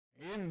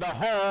In the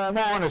home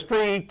on the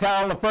street,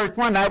 tell the first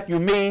one that you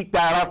meet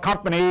that our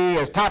company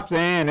is tops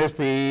in his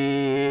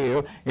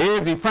field.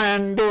 Is he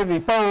friend, is he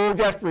foe,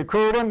 just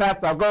recruit him,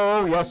 that's our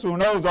goal. Yes,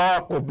 soon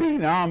Ozark will be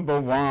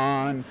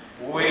 #1.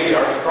 We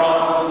are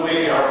strong,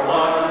 we are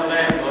one,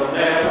 and will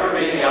never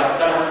be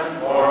outdone,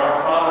 for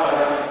our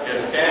product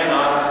just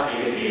cannot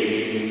be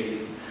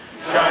beat.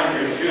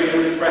 Shine your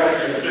shoes,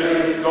 fresh your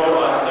suit, go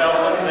by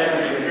stealth and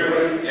then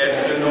recruit.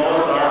 Yes, soon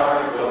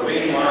Ozark will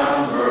be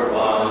 #1.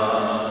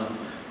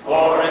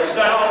 For it's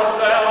sell,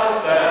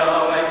 sell,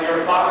 sell, and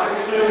your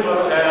pockets soon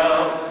will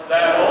tell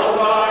that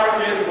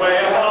Ozark is way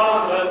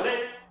above the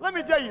list. Let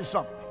me tell you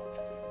something.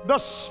 The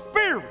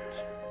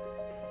spirit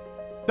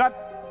that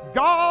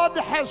God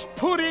has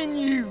put in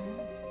you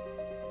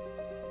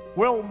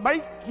will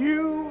make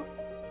you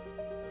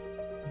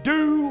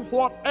do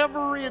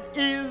whatever it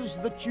is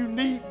that you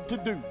need to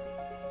do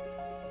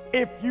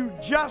if you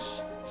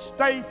just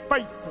stay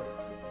faithful.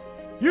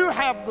 You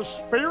have the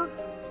Spirit.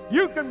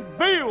 You can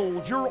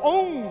build your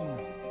own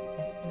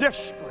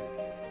district,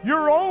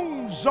 your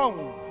own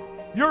zone,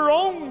 your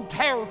own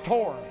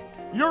territory,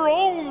 your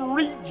own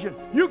region.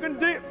 You can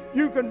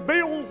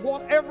build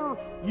whatever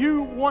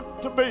you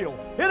want to build.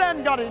 It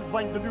hasn't got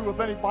anything to do with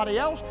anybody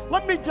else.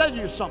 Let me tell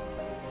you something.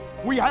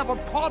 We have a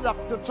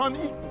product that's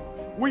unequal.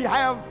 We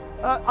have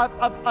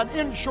an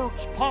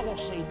insurance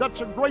policy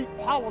that's a great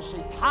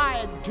policy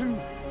tied to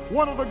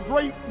one of the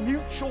great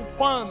mutual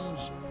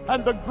funds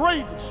and the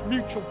greatest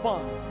mutual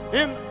fund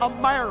in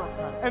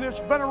America, and it's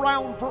been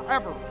around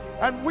forever.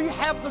 And we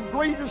have the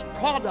greatest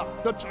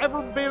product that's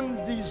ever been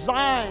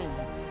designed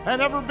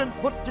and ever been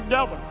put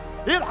together.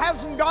 It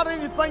hasn't got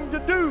anything to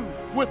do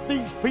with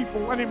these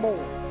people anymore.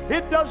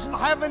 It doesn't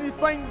have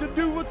anything to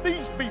do with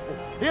these people.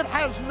 It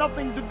has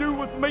nothing to do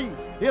with me.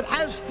 It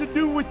has to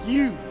do with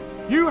you.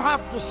 You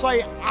have to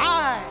say,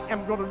 I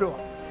am going to do it.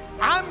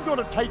 I'm going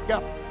to take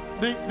up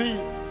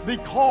the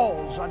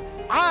cause, and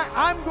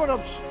I'm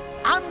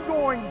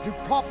going to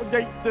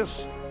propagate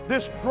this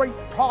great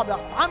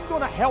product. I'm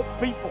going to help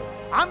people.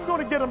 I'm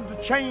going to get them to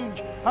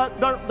change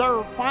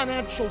their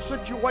financial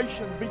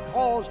situation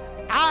because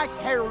I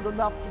cared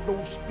enough to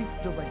go speak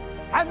to them.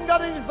 Hasn't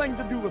got anything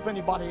to do with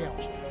anybody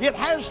else. It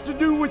has to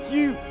do with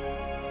you.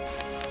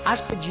 I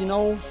said, you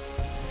know,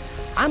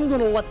 I'm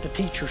going to let the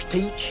teachers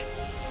teach,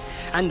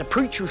 and the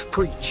preachers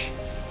preach,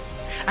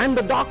 and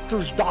the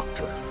doctors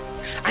doctor,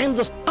 and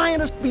the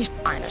scientists be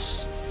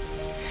scientists.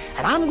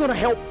 And I'm going to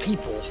help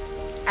people,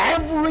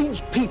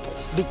 average people,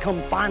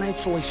 become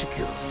financially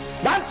secure.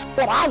 That's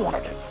what I want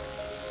to do.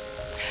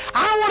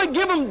 I want to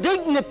give them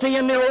dignity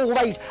in their old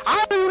age.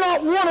 I do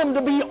not want them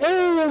to be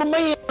old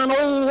men and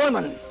old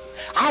women.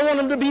 I want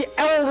them to be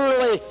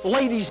elderly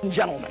ladies and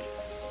gentlemen.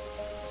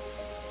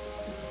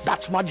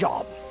 That's my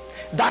job.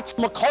 That's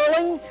my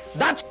calling.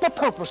 That's my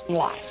purpose in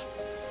life.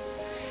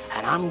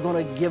 And I'm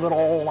going to give it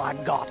all I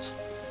got.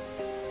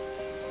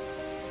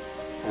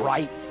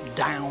 Right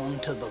down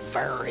to the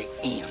very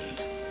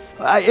end.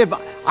 If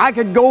I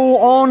could go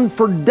on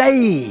for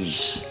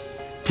days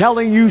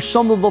telling you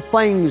some of the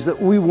things that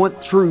we went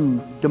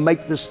through to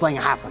make this thing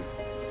happen.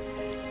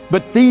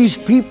 But these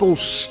people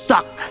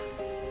stuck.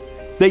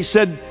 They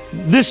said,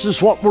 this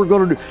is what we're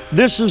going to do.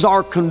 This is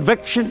our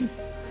conviction.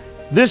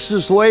 This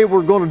is the way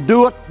we're going to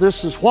do it.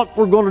 This is what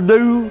we're going to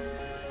do.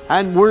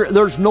 And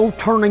there's no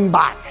turning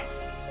back.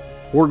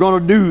 We're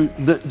going to do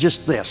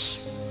just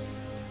this.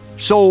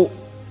 So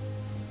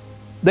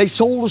they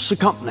sold us the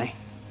company,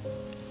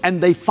 and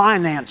they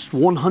financed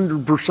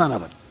 100%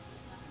 of it.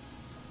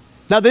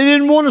 Now, they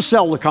didn't want to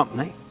sell the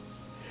company,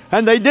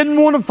 and they didn't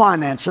want to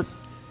finance it,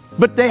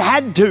 but they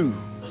had to,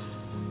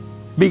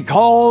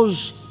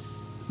 because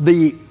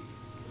the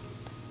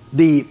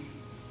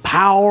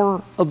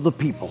power of the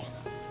people.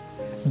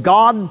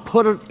 God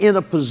put it in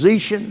a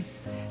position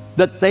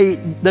that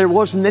there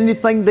wasn't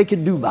anything they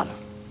could do about it.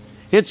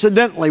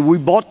 Incidentally, we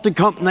bought the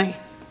company,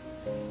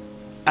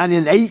 and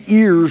in 8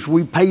 years,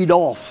 we paid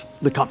off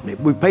the company.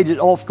 We paid it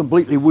off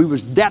completely. We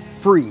was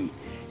debt-free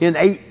in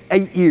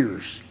eight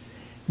years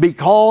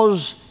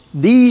because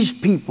these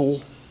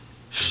people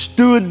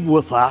stood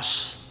with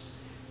us.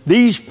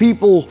 These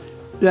people,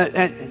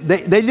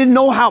 they didn't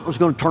know how it was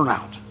going to turn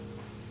out.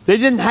 They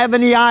didn't have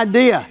any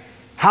idea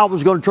how it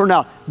was going to turn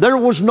out. There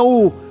was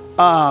no,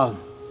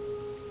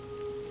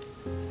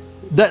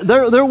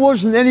 there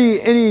wasn't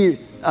any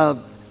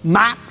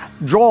map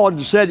drawn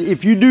that said,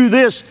 if you do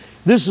this,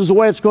 this is the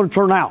way it's going to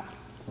turn out.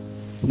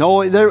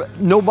 No,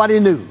 nobody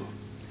knew.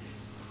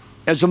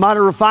 As a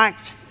matter of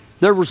fact,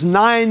 there was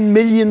 $9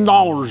 million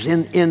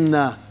in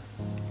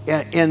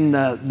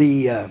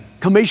the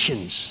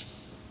commissions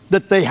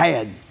that they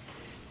had.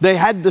 They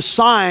had to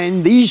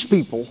sign, these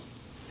people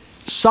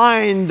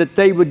signed that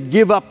they would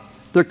give up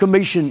their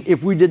commission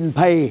if we didn't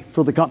pay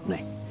for the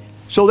company.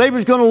 So they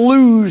was going to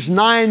lose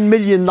 $9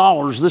 million,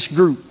 this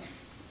group,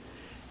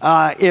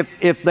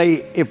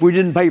 if we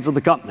didn't pay for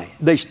the company.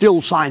 They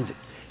still signed it.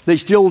 They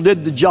still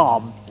did the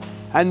job.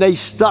 And they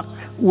stuck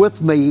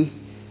with me,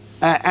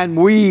 and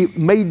we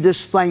made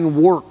this thing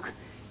work.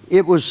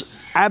 It was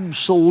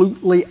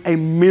absolutely a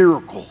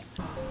miracle.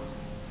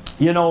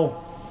 You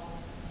know,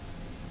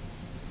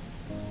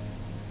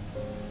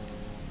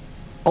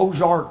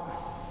 Ozark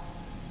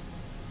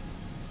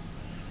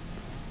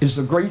is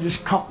the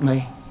greatest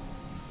company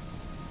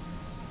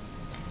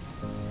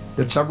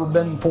that's ever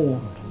been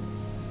formed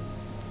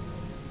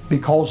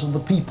because of the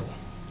people.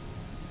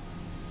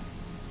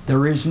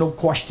 There is no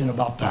question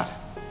about that.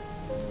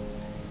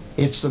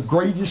 It's the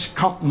greatest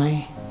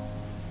company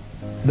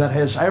that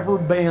has ever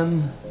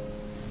been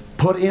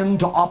put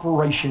into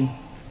operation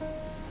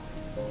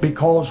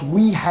because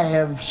we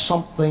have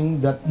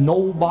something that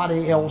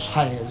nobody else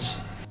has.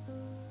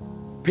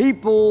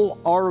 People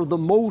are the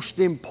most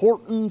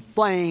important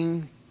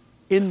thing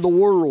in the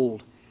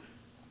world.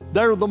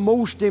 They're the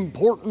most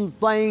important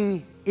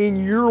thing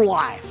in your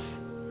life.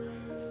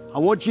 I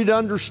want you to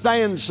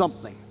understand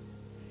something.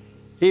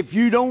 If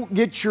you don't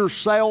get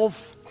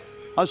yourself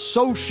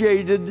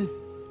associated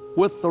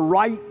with the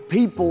right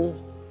people,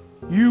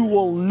 you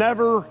will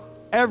never,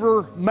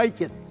 ever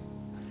make it.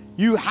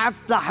 You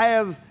have to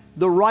have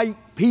the right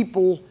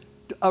people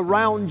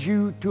around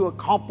you to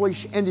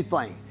accomplish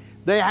anything.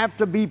 They have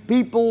to be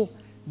people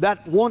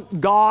that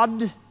want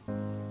God.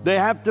 They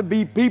have to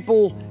be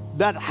people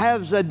that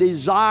has a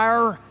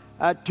desire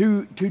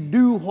to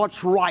do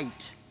what's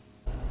right.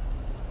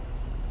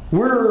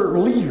 We're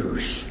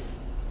leaders.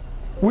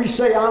 We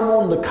say, I'm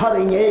on the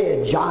cutting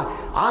edge.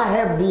 I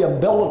have the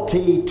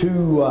ability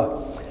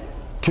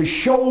to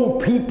show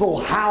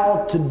people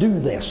how to do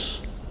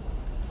this.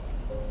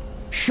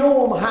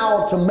 Show them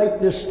how to make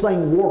this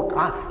thing work.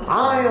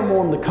 I am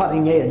on the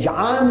cutting edge.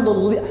 I'm a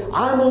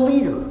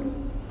leader.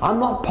 I'm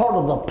not part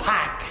of the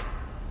pack.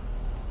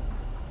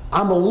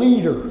 I'm a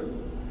leader.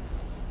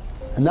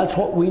 And that's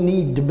what we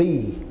need to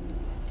be,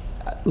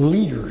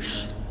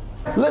 leaders.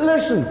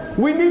 Listen,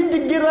 we need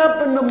to get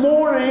up in the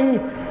morning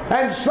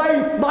and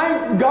say,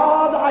 thank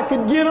God I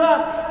could get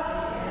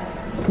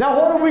up. Now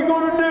what are we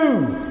going to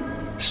do?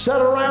 Sit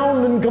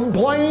around and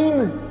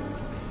complain?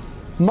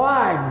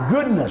 My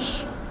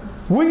goodness.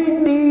 We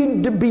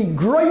need to be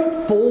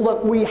grateful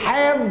that we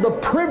have the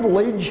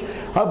privilege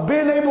of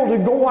being able to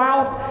go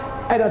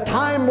out at a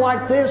time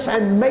like this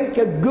and make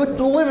a good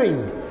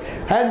living.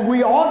 And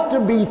we ought to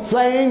be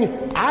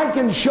saying, I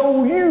can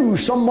show you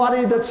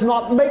somebody that's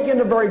not making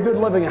a very good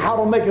living how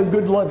to make a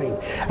good living.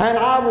 And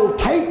I will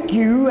take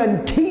you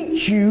and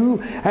teach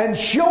you and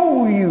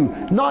show you,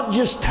 not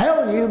just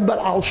tell you, but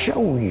I'll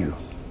show you.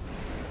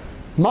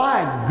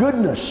 My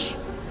goodness.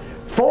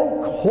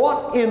 Folk,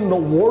 what in the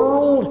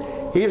world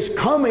is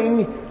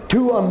coming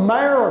to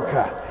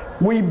America?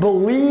 We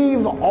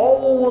believe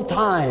all the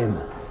time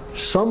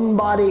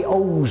somebody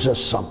owes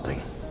us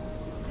something.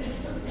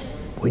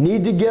 We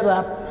need to get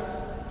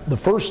up the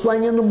first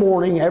thing in the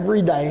morning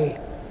every day.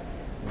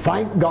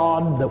 Thank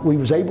God that we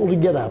was able to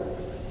get up.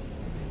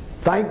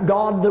 Thank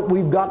God that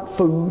we've got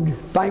food.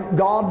 Thank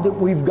God that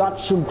we've got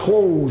some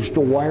clothes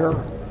to wear.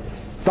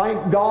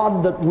 Thank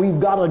God that we've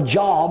got a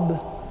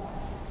job.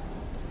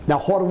 Now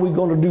what are we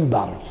going to do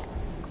about it?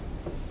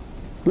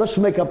 Let's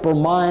make up our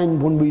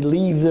mind when we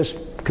leave this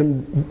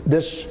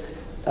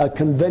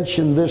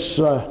convention this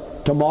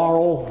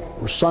tomorrow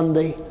or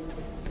Sunday,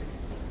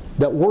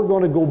 that we're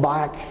going to go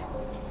back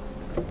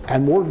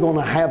and we're going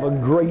to have a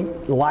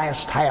great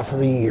last half of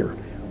the year.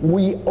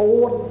 We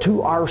owe it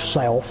to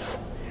ourselves.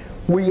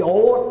 We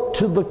owe it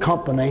to the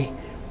company.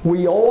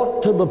 We owe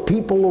it to the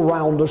people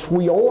around us.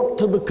 We owe it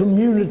to the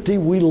community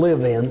we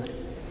live in.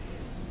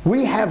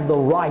 We have the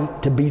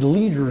right to be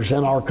leaders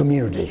in our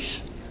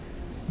communities.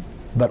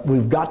 But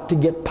we've got to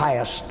get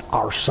past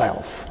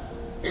ourselves,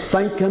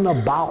 thinking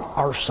about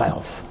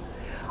ourselves.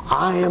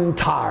 I am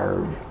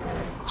tired.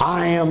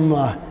 I am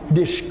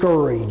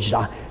discouraged.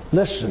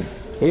 Listen,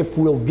 if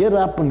we'll get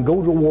up and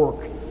go to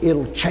work,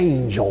 it'll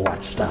change all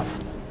that stuff.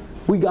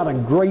 We got a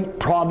great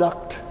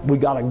product. We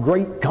got a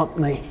great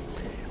company.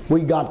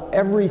 We got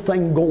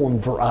everything going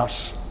for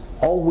us.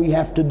 All we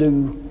have to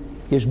do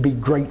is be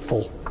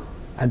grateful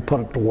and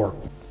put it to work.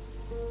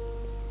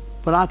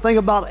 But I think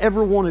about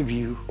every one of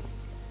you.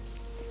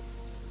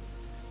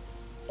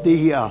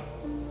 The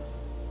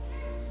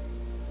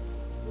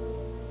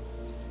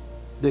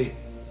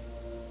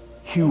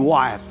Hugh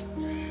Wyatt,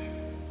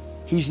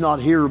 he's not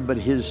here, but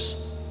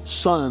his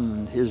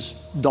son, his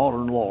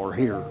daughter-in-law are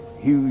here.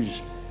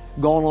 Hugh's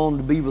gone on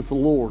to be with the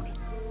Lord.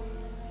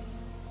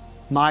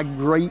 My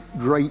great,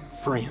 great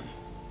friend.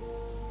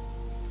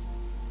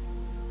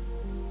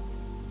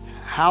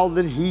 How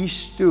that he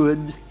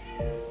stood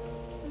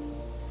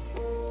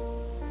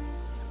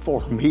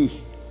for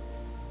me.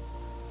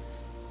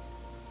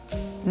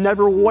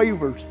 Never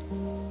wavered,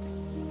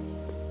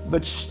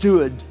 but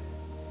stood.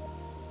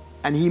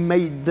 And he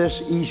made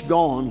this, he's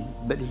gone,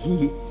 but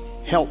he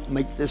helped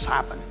make this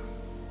happen.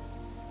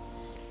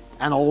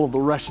 And all of the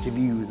rest of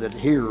you that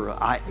here,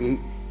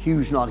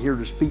 Hugh's not here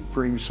to speak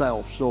for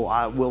himself, so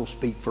I will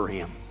speak for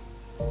him.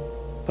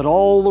 But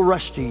all the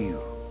rest of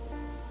you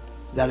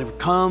that have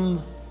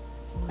come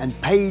and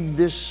paid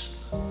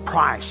this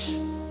price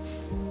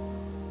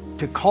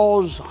to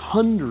cause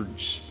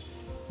hundreds.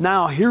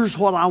 Now, here's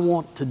what I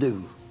want to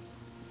do.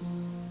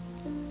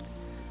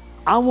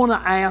 I want to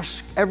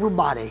ask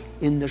everybody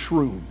in this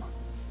room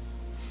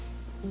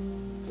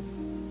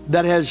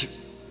that has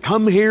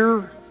come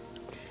here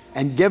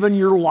and given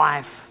your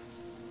life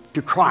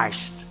to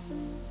Christ.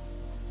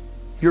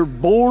 You're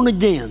born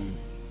again.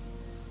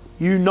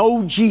 You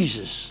know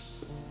Jesus.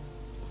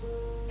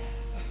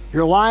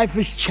 Your life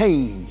has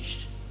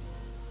changed.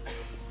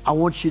 I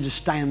want you to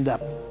stand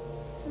up.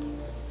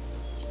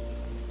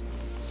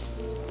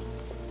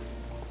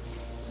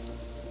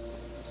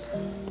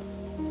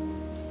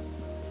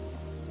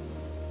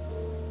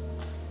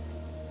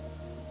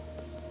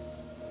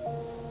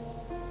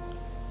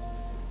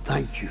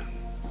 Thank you.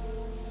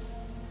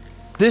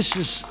 This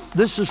is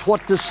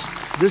what this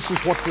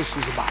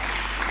is about.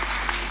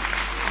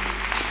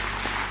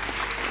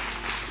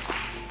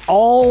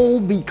 All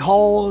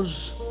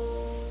because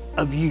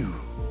of you.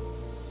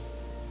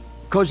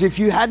 Because if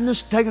you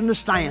hadn't taken the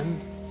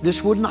stand,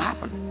 this wouldn't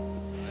happen.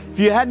 If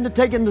you hadn't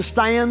taken the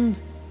stand,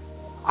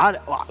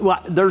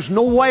 there's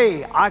no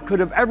way I could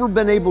have ever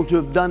been able to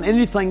have done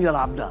anything that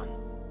I've done.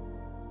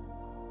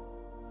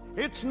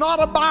 It's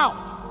not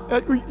about,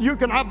 you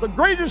can have the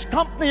greatest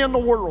company in the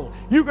world.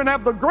 You can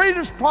have the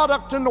greatest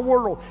product in the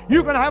world.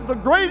 You can have the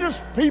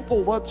greatest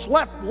people that's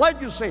left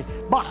legacy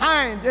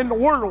behind in the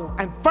world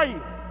and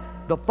fail.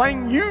 The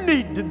thing you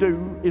need to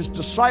do is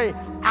to say,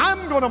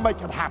 I'm going to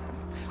make it happen.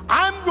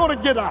 I'm going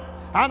to get up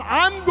and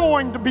I'm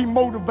going to be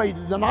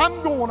motivated and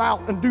I'm going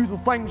out and do the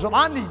things that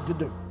I need to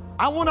do.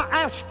 I want to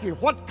ask you,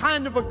 what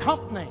kind of a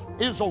company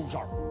is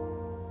Ozark?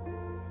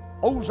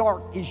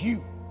 Ozark is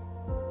you.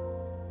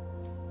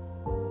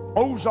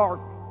 Ozark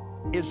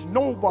is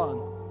no one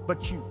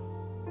but you.